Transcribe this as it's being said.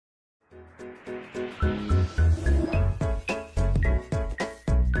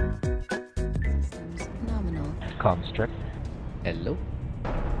Construct. Hello.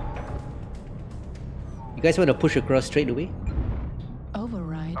 You guys want to push across straight away?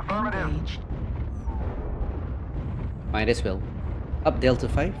 Override engaged. Might as well. Up Delta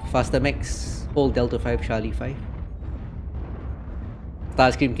 5, faster max, hold Delta 5, Charlie 5.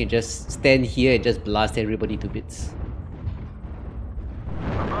 Starscream can just stand here and just blast everybody to bits.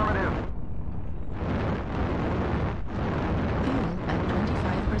 Affirmative. Fuel at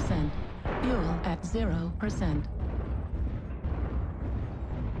 25%. Fuel at 0%.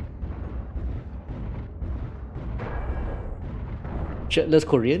 Shirtless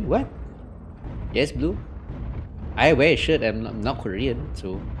Korean? What? Yes, Blue. I wear a shirt, I'm not Korean,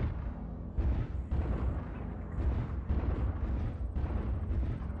 so...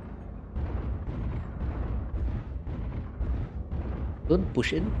 Don't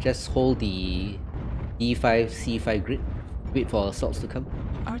push in, just hold the D5, C5 grid. Wait for assaults to come.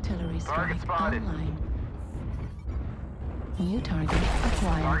 Artillery strike online. New target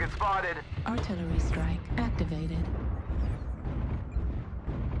acquired. Target spotted. Artillery strike activated.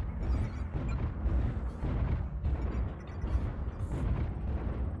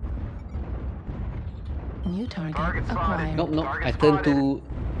 New target acquired. Nope, I turned too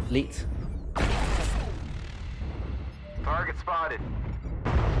late. Target spotted.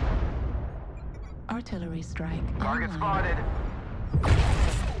 Artillery strike Target online. spotted.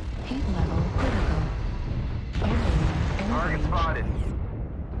 Heat level critical. Override Target engaged. spotted.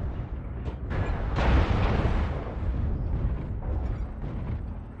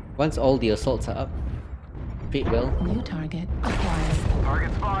 Once all the assaults are up, fate well. New target acquired.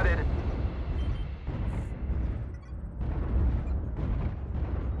 Target spotted.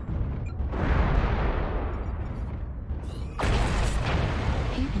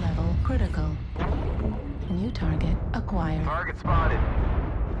 Heat level critical. New target acquired. Target spotted.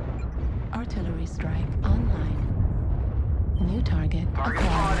 Artillery strike online. New target Target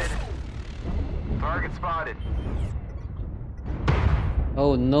acquired. spotted. Target spotted.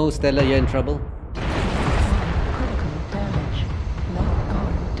 Oh no, Stella, you're in trouble. Critical damage. Left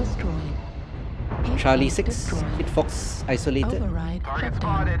arm destroyed. Heat Charlie pump 6, destroyed. hit Fox isolated. Override Target shutdown.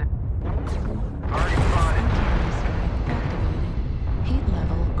 spotted. Target spotted. Artillery strike activated. Heat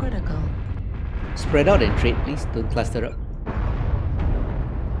level critical. Spread out and trade, please. Don't cluster up.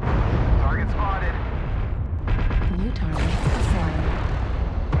 Target spotted. New target acquired.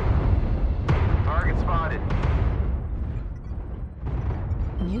 Target spotted.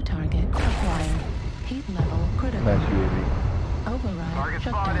 New target acquired. Heat level critical. Nice UAV. Override Target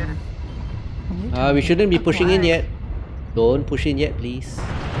shutdown. spotted. New We target shouldn't be pushing in acquired. yet. Don't push in yet, please.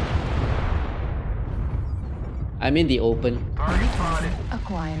 I'm in the open. Target spotted.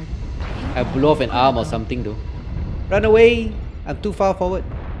 Acquired. I blew off an arm or something though. Run away! I'm too far forward.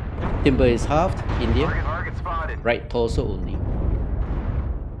 Timber is halved. India. Target spotted. Right torso only.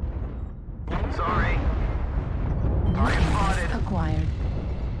 Sorry. New Target target spotted. acquired.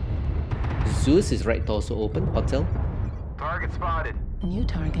 Zeus is right torso open. Hotel. Target spotted. New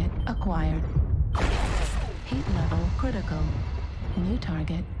target acquired. Heat level critical. New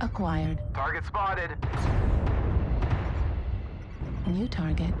target acquired. Target spotted. New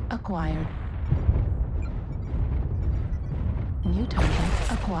target acquired. New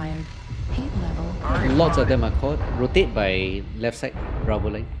target acquired. Heat level critical. Lots of them are caught. Rotate by left side. Bravo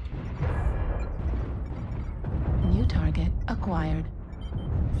line. New target acquired.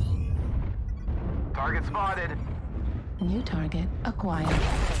 Target spotted. New target acquired.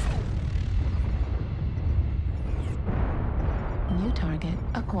 New target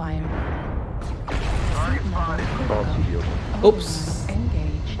acquired. Target spotted. All CDO. Oops. Override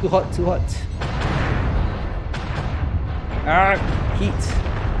engaged. Too hot, too hot. Ah, heat.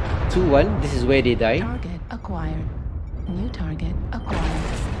 2-1. This is where they die. Target acquired. New target acquired.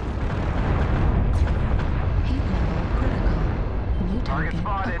 Heat level critical. New Target target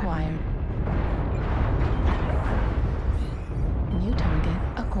spotted. acquired. New target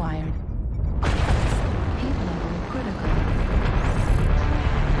acquired. Heat level critical.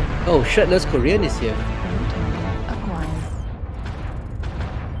 Oh, shirtless Korean is here. New target acquired.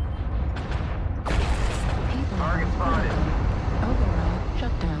 Heat Target level spotted. critical. Override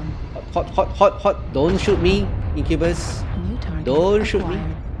shutdown. Hot, hot, hot, hot. Don't shoot me, Incubus. New target Don't shoot me.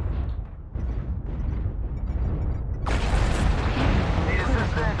 acquired. Need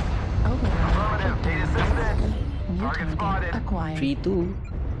assistance. Override Affirmative. Need shutdown. assistance. New Target target spotted. acquired. 3-2.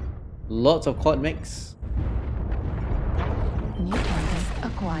 Lots of quad mechs. New target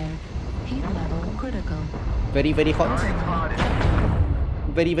acquired. Heat level critical. Very, very hot. Target spotted.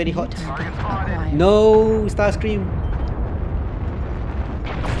 Very, very New hot. target spotted. acquired. No, Starscream.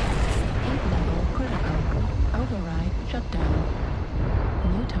 Heat level critical. Override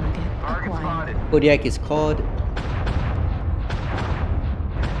acquired. spotted. Kodiak is called.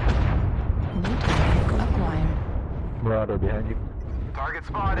 New target acquired. Marauder behind you. Target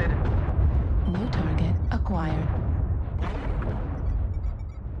spotted. New target acquired.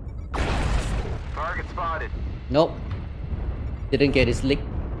 Target spotted. Nope. Didn't get his lick.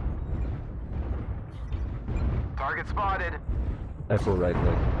 Target spotted. Echo right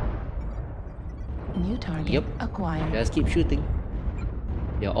leg. New target Yep. acquired. Just keep shooting.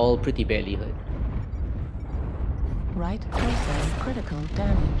 They're all pretty badly hurt. Right torso critical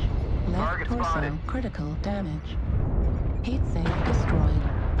damage. Left Target torso spotted. critical damage. Heat sink destroyed.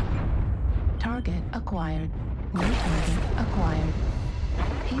 Target acquired. New target acquired.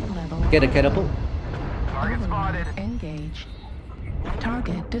 Heat level. Get a catapult. Target spotted. Engage.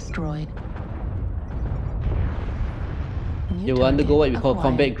 Target destroyed. New They will undergo what we call acquired.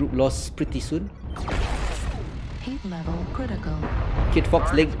 combat group loss pretty soon. Heat level critical. Kid Fox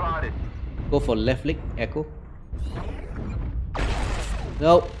Target leg. spotted. Go for left leg. Echo.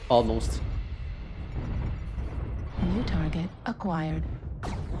 Nope. Almost. New target acquired.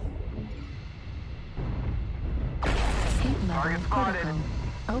 Heat level Target spotted. critical.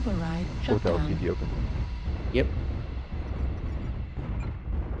 Override Hotel shutdown. CT open. Yep.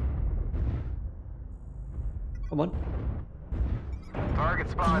 Come on. Target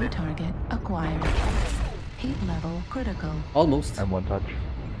New spotted. target acquired. Heat level critical. Almost. I'm one touch.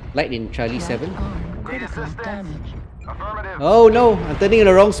 Light in Charlie Left 7. arm critical assistance. damage. Affirmative. Oh no, I'm turning in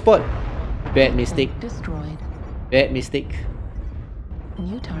the wrong spot. Bad mistake. Destroyed. Bad mistake.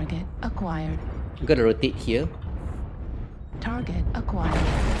 New target acquired. I'm gonna rotate here. Target acquired.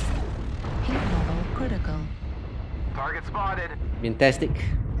 Heat level critical. Target spotted. Fantastic.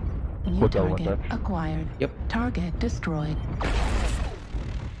 New Hotel one target touch. acquired. Yep. Target destroyed.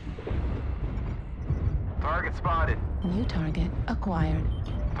 Target spotted. New target acquired.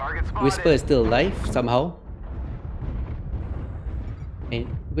 Target spotted. Whisper is still alive somehow. And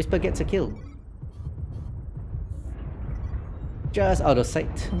Whisper gets a kill. Just out of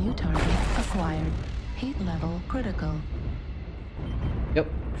sight. New target acquired. Heat level critical. Yep.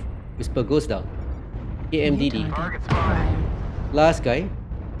 Whisper goes down. New KMDD. Target target acquired. Last guy.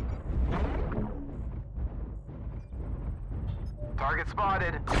 Target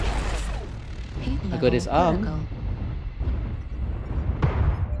spotted. Heat level got his arm. critical.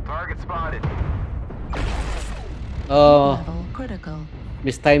 Target spotted. Oh, Level critical.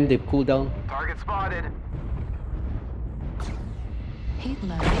 mistimed the cooldown. Target spotted. Heat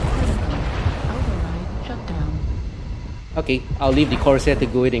level critical. Override shutdown. Okay, I'll leave the Corsair to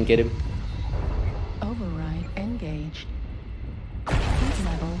go in and get him. Override engaged. Heat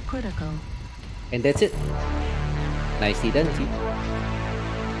level critical. And that's it. Nicely done, team.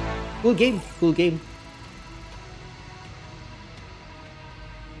 Cool game, cool game.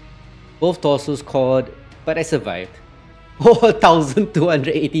 Both torsos caught, but I survived.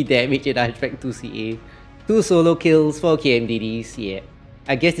 4,280 damage in Hunchback 2CA. 2 solo kills, 4 KMDDs, yeah.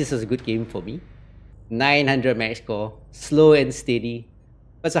 I guess this was a good game for me. 900 max score, slow and steady.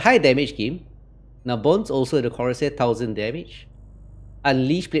 But it's a high damage game. Now Bones also the Corsair 1000 damage.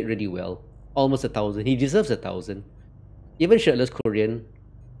 Unleash played really well. Almost 1,000. He deserves 1,000. Even Shirtless Korean.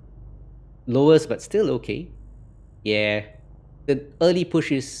 Lowest but still okay. Yeah. The early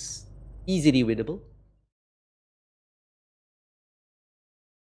push is easily winnable.